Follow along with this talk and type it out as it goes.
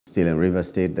Still in Rivers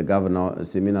State, the governor,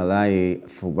 Siminalayi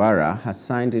Fubara, has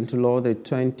signed into law the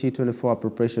 2024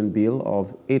 Appropriation Bill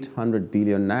of 800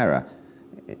 billion naira.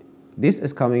 This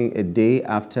is coming a day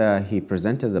after he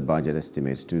presented the budget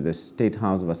estimates to the State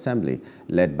House of Assembly,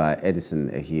 led by Edison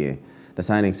Ehie. The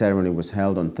signing ceremony was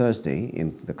held on Thursday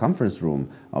in the conference room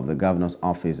of the governor's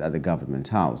office at the Government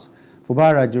House.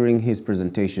 Fubara, during his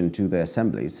presentation to the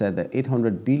Assembly, said the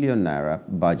 800 billion naira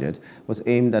budget was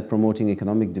aimed at promoting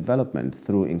economic development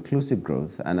through inclusive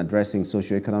growth and addressing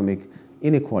socio-economic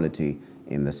inequality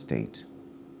in the state.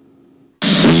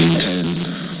 We intend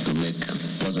to make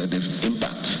positive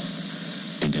impact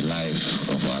in the life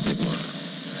of our people.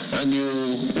 And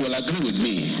you will agree with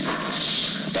me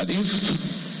that if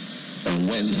and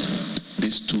when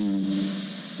these two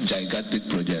gigantic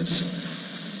projects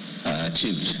are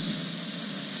achieved,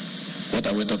 what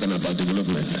are we talking about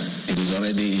development? It is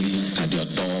already at your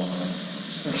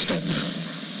doorstep.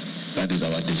 That is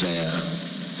our desire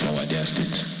for our dear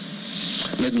state.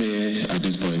 Let me, at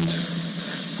this point,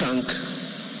 thank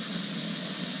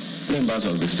members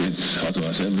of the State House of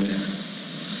Assembly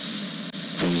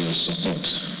for your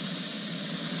support.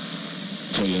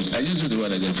 I use the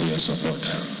word again, for your support.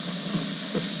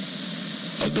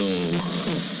 Although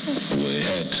we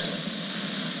heard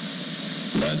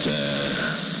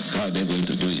that how they're going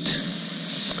to do it.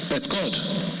 But God,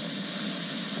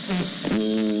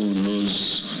 who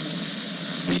knows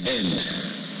the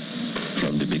end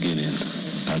from the beginning,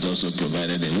 has also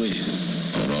provided a way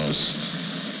for us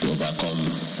to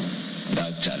overcome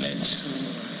that challenge.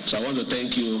 So I want to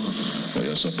thank you for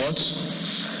your support.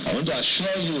 I want to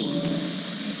assure you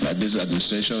that this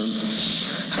administration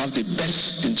have the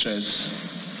best interests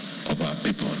of our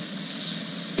people.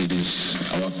 It is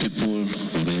our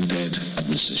people-oriented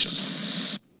administration.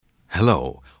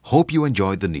 Hello, hope you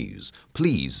enjoyed the news.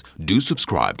 Please do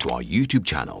subscribe to our YouTube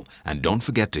channel and don't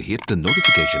forget to hit the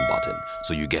notification button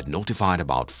so you get notified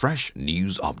about fresh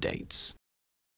news updates.